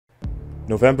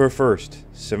November 1st,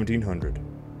 1700.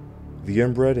 The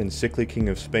inbred and sickly King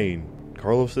of Spain,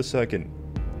 Carlos II,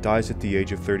 dies at the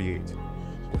age of 38,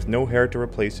 with no heir to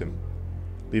replace him,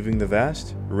 leaving the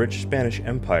vast, rich Spanish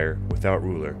Empire without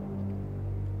ruler.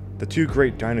 The two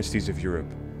great dynasties of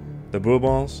Europe, the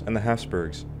Bourbons and the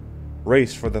Habsburgs,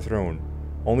 raced for the throne,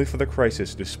 only for the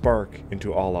crisis to spark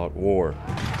into all-out war.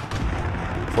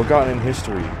 Forgotten in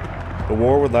history, the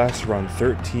war would last around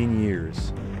 13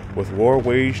 years, with war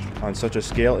waged on such a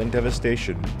scale and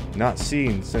devastation not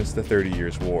seen since the 30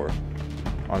 Years' War,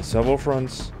 on several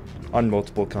fronts, on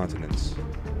multiple continents.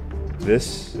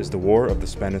 This is the War of the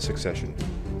Spanish Succession.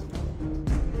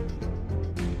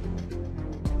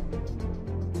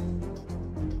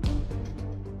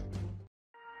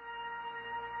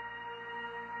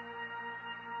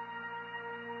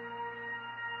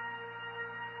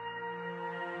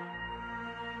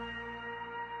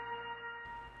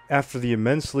 After the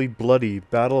immensely bloody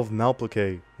Battle of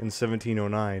Malplaquet in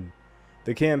 1709,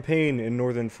 the campaign in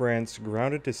northern France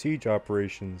grounded to siege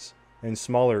operations and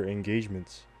smaller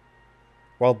engagements.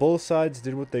 While both sides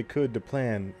did what they could to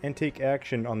plan and take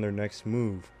action on their next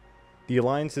move, the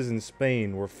alliances in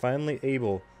Spain were finally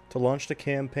able to launch the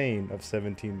campaign of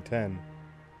 1710.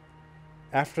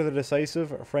 After the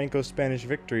decisive Franco-Spanish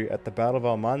victory at the Battle of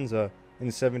Almanza in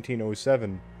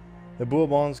 1707, the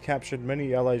Bourbons captured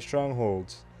many Allied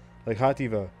strongholds like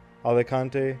Játiva,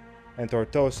 Alicante, and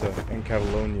Tortosa in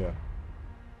Catalonia.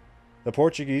 The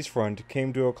Portuguese front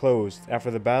came to a close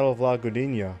after the Battle of La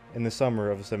Gudinha in the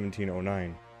summer of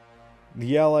 1709.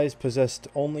 The Allies possessed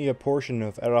only a portion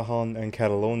of Aragon and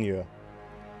Catalonia.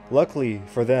 Luckily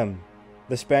for them,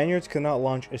 the Spaniards could not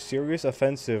launch a serious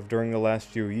offensive during the last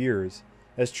few years,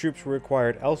 as troops were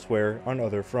required elsewhere on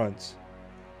other fronts.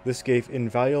 This gave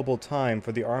invaluable time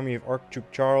for the army of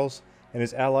Archduke Charles and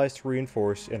his allies to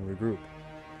reinforce and regroup.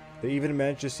 They even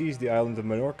managed to seize the island of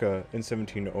Minorca in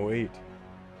 1708.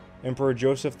 Emperor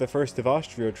Joseph I of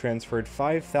Austria transferred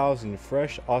 5,000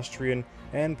 fresh Austrian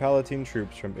and Palatine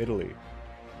troops from Italy.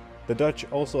 The Dutch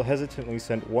also hesitantly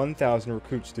sent 1,000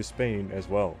 recruits to Spain as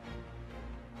well.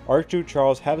 Archduke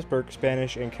Charles' Habsburg,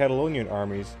 Spanish, and Catalonian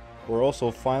armies were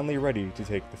also finally ready to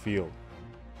take the field.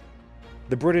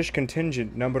 The British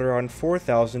contingent numbered around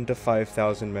 4,000 to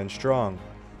 5,000 men strong,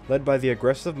 led by the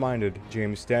aggressive-minded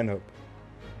James Stanhope.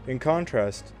 In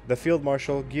contrast, the Field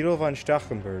Marshal Guido von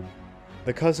Stachenberg,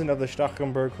 the cousin of the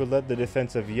Stachenberg who led the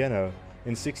defense of Vienna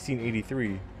in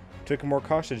 1683, took a more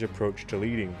cautious approach to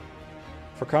leading.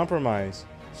 For compromise,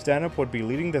 Stanhope would be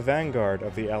leading the vanguard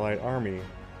of the Allied army,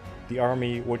 the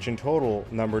army which in total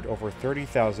numbered over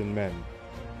 30,000 men.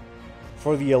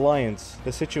 For the Alliance,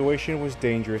 the situation was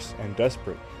dangerous and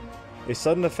desperate. A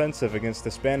sudden offensive against the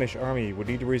Spanish army would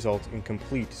need to result in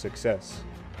complete success.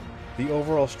 The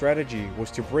overall strategy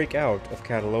was to break out of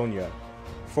Catalonia,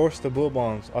 force the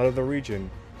Bourbons out of the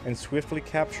region, and swiftly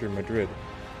capture Madrid.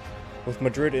 With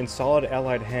Madrid in solid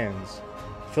Allied hands,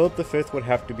 Philip V would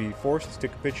have to be forced to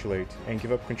capitulate and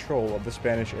give up control of the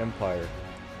Spanish Empire.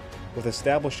 With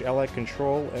established Allied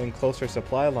control and closer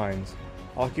supply lines,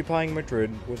 occupying Madrid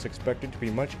was expected to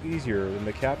be much easier than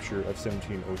the capture of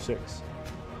 1706.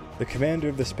 The commander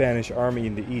of the Spanish army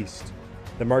in the east,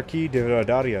 the Marquis de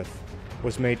Villadarias,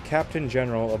 was made Captain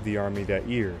General of the army that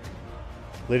year,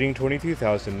 leading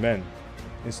 22,000 men.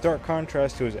 In stark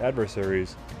contrast to his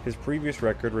adversaries, his previous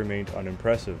record remained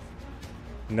unimpressive.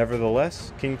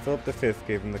 Nevertheless, King Philip V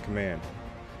gave him the command,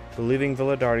 believing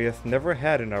Villadarias never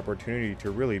had an opportunity to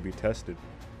really be tested.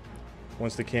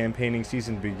 Once the campaigning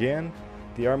season began,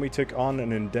 the army took on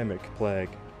an endemic plague,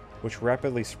 which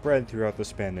rapidly spread throughout the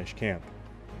Spanish camp.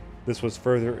 This was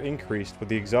further increased with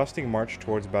the exhausting march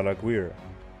towards Balaguer,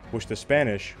 which the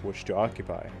Spanish wished to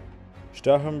occupy.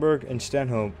 Stachenberg and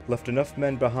Stanhope left enough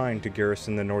men behind to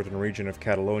garrison the northern region of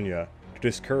Catalonia to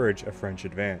discourage a French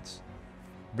advance,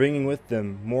 bringing with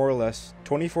them more or less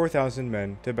 24,000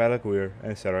 men to Balaguer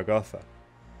and Saragossa.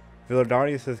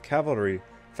 Villadarias' cavalry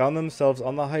found themselves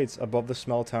on the heights above the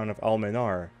small town of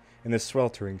Almenar in the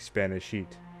sweltering Spanish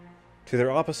heat. To their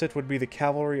opposite would be the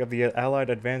cavalry of the Allied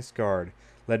advance guard,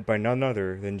 led by none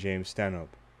other than James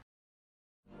Stanhope.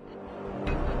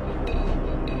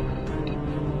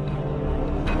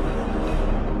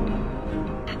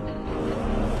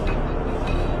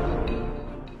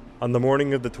 On the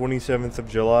morning of the 27th of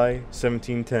July,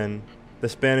 1710, the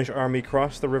Spanish army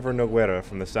crossed the river Noguera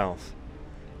from the south.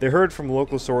 They heard from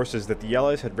local sources that the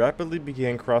Allies had rapidly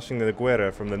began crossing the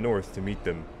Noguera from the north to meet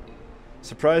them.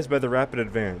 Surprised by the rapid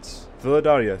advance,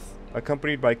 Villadarias,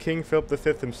 accompanied by King Philip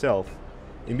V himself,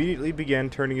 immediately began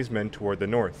turning his men toward the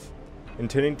north,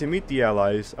 intending to meet the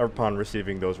Allies upon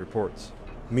receiving those reports.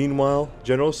 Meanwhile,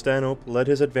 General Stanhope led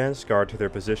his advance guard to their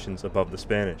positions above the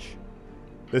Spanish.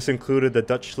 This included the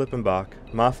Dutch Slippenbach,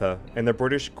 Matha, and the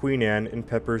British Queen Anne and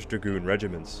Pepper's Dragoon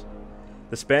regiments.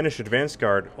 The Spanish advance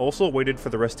guard also waited for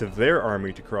the rest of their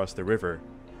army to cross the river.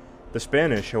 The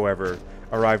Spanish, however,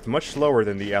 arrived much slower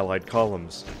than the Allied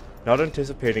columns, not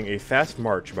anticipating a fast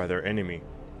march by their enemy.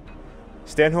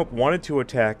 Stanhope wanted to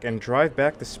attack and drive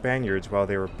back the Spaniards while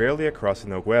they were barely across the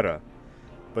Noguera,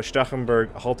 but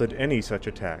Stachenberg halted any such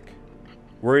attack,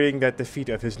 worrying that defeat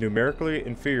of his numerically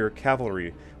inferior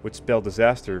cavalry would spell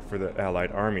disaster for the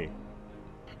Allied army.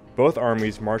 Both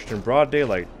armies marched in broad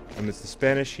daylight amidst the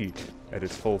Spanish heat at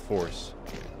its full force.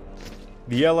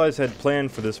 The Allies had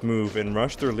planned for this move and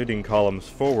rushed their leading columns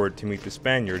forward to meet the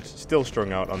Spaniards still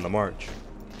strung out on the march.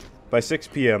 By 6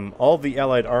 p.m., all of the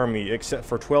Allied army except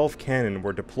for 12 cannon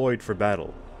were deployed for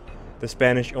battle. The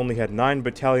Spanish only had 9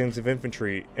 battalions of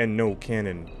infantry and no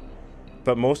cannon,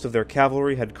 but most of their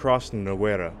cavalry had crossed the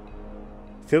Noguera.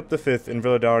 Philip V and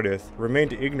Villadares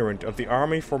remained ignorant of the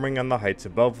army forming on the heights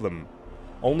above them,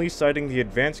 only citing the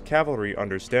advanced cavalry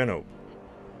under Stanhope.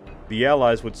 The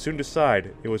Allies would soon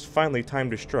decide it was finally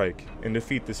time to strike and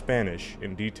defeat the Spanish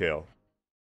in detail.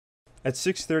 At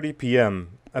 6:30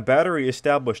 p.m., a battery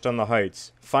established on the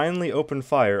heights finally opened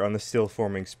fire on the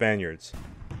still-forming Spaniards.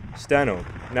 Stanhope,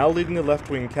 now leading the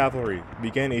left-wing cavalry,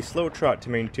 began a slow trot to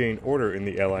maintain order in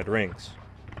the Allied ranks.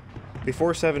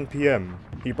 Before 7 p.m.,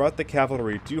 he brought the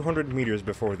cavalry 200 meters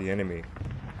before the enemy,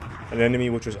 an enemy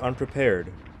which was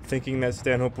unprepared, thinking that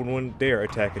Stanhope wouldn't dare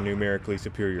attack a numerically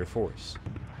superior force.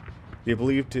 They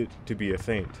believed it to be a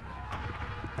feint.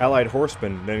 Allied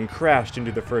horsemen then crashed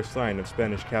into the first line of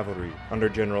Spanish cavalry under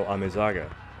General Amezaga.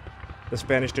 The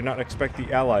Spanish did not expect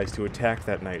the Allies to attack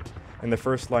that night, and the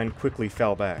first line quickly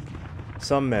fell back,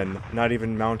 some men not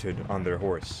even mounted on their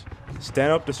horse.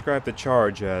 Stanhope described the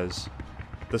charge as,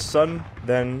 "The sun,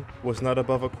 then, was not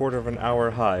above a quarter of an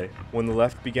hour high, when the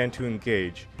left began to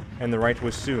engage, and the right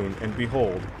was soon, and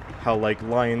behold, how like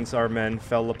lions our men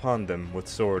fell upon them with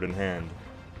sword in hand."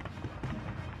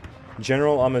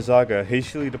 General Amezaga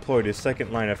hastily deployed his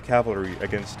second line of cavalry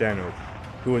against Stanhope,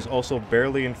 who was also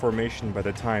barely in formation by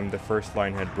the time the first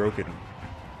line had broken.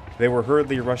 They were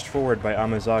hurriedly rushed forward by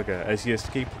Amezaga as he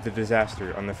escaped the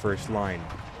disaster on the first line,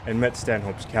 and met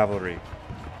Stanhope's cavalry.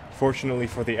 Fortunately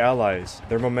for the Allies,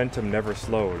 their momentum never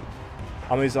slowed.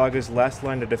 Amezaga's last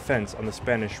line of defense on the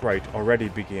Spanish right already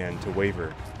began to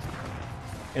waver.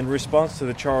 In response to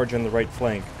the charge on the right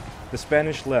flank, the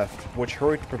Spanish left, which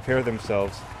hurried to prepare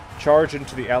themselves, charged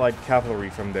into the Allied cavalry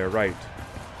from their right.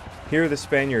 Here the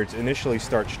Spaniards initially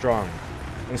start strong,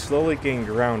 and slowly gain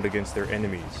ground against their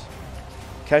enemies.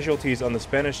 Casualties on the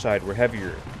Spanish side were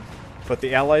heavier, but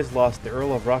the Allies lost the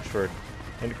Earl of Rochford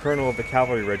and colonel of the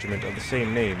cavalry regiment of the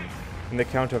same name, and the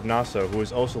Count of Nassau, who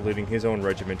was also leading his own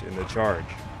regiment in the charge.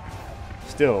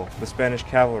 Still, the Spanish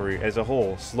cavalry as a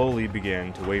whole slowly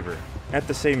began to waver. At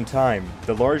the same time,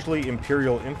 the largely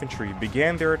Imperial infantry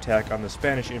began their attack on the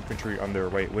Spanish infantry on their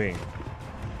right wing.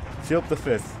 Philip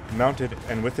V, mounted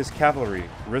and with his cavalry,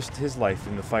 risked his life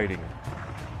in the fighting.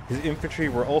 His infantry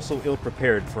were also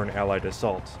ill-prepared for an Allied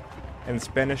assault, and the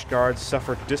Spanish guards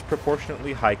suffered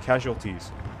disproportionately high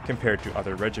casualties compared to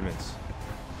other regiments.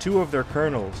 2 of their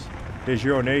colonels, de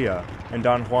Gironella and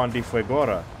Don Juan de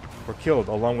Fuegora, were killed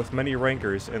along with many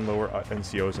rankers and lower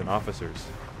NCOs and officers.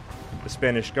 The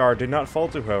Spanish guard did not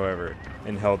falter, however,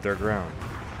 and held their ground.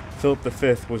 Philip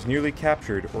V was nearly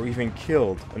captured or even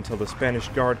killed until the Spanish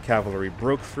guard cavalry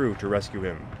broke through to rescue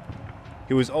him.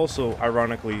 He was also,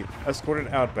 ironically, escorted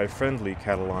out by friendly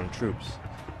Catalan troops,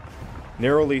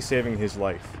 narrowly saving his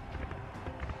life.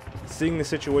 Seeing the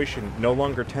situation no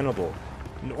longer tenable,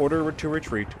 an order to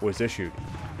retreat was issued.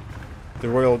 The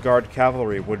Royal Guard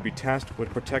cavalry would be tasked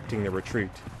with protecting the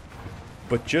retreat.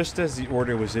 But just as the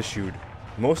order was issued,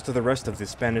 most of the rest of the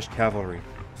Spanish cavalry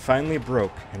finally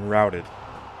broke and routed.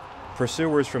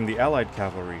 Pursuers from the Allied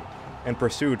cavalry, and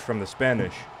pursued from the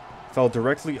Spanish, fell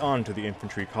directly onto the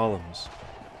infantry columns.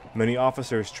 Many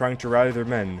officers trying to rally their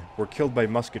men were killed by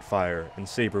musket fire and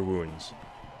saber wounds.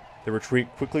 The retreat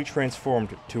quickly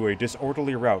transformed to a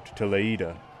disorderly rout to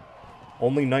Lleida.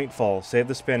 Only nightfall saved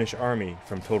the Spanish army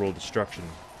from total destruction.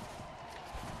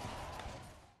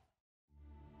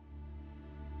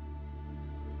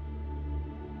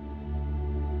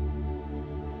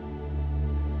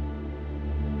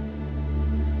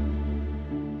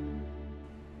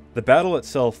 The battle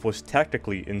itself was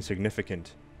tactically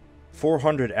insignificant.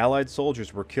 400 Allied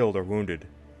soldiers were killed or wounded,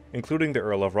 including the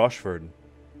Earl of Rochford.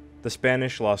 The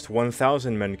Spanish lost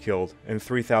 1,000 men killed and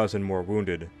 3,000 more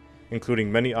wounded,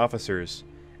 including many officers,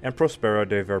 and Prospero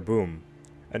de Verdum,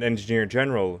 an engineer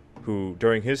general who,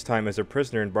 during his time as a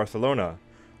prisoner in Barcelona,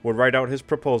 would write out his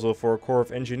proposal for a corps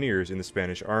of engineers in the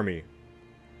Spanish army.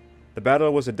 The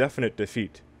battle was a definite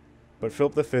defeat, but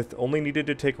Philip V only needed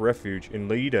to take refuge in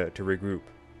Lleida to regroup.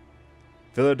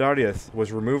 Viladariez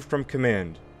was removed from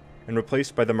command and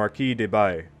replaced by the Marquis de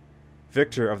Bay,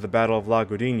 victor of the Battle of La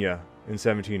Gudina in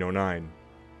 1709.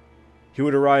 He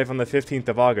would arrive on the 15th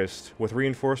of August with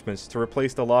reinforcements to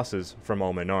replace the losses from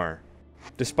Almenar.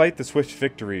 Despite the swift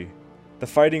victory, the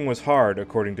fighting was hard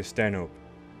according to Stanhope.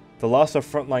 The loss of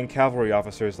frontline cavalry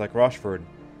officers like Rochefort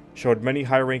showed many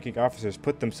high-ranking officers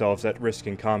put themselves at risk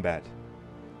in combat.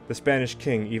 The Spanish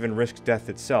king even risked death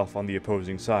itself on the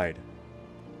opposing side.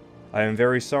 I am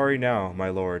very sorry now, my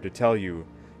lord, to tell you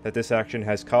that this action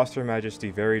has cost Her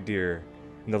Majesty very dear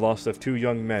in the loss of 2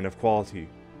 young men of quality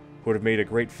who would have made a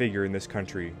great figure in this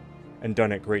country and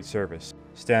done it great service,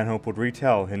 Stanhope would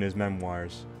retell in his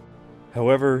memoirs.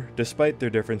 However, despite their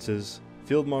differences,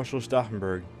 Field Marshal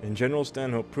Stauffenberg and General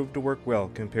Stanhope proved to work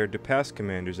well compared to past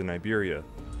commanders in Iberia,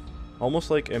 almost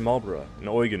like a Marlborough and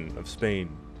Eugen of Spain.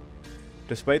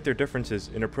 Despite their differences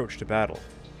in approach to battle,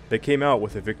 they came out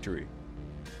with a victory,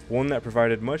 one that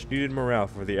provided much needed morale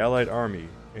for the Allied army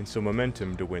and some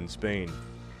momentum to win Spain.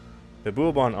 The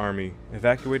Bourbon army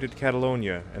evacuated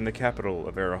Catalonia and the capital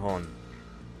of Aragon.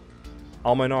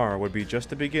 Almenar would be just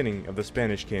the beginning of the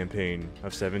Spanish campaign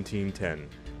of 1710,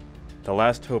 the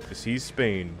last hope to seize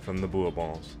Spain from the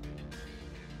Bourbons.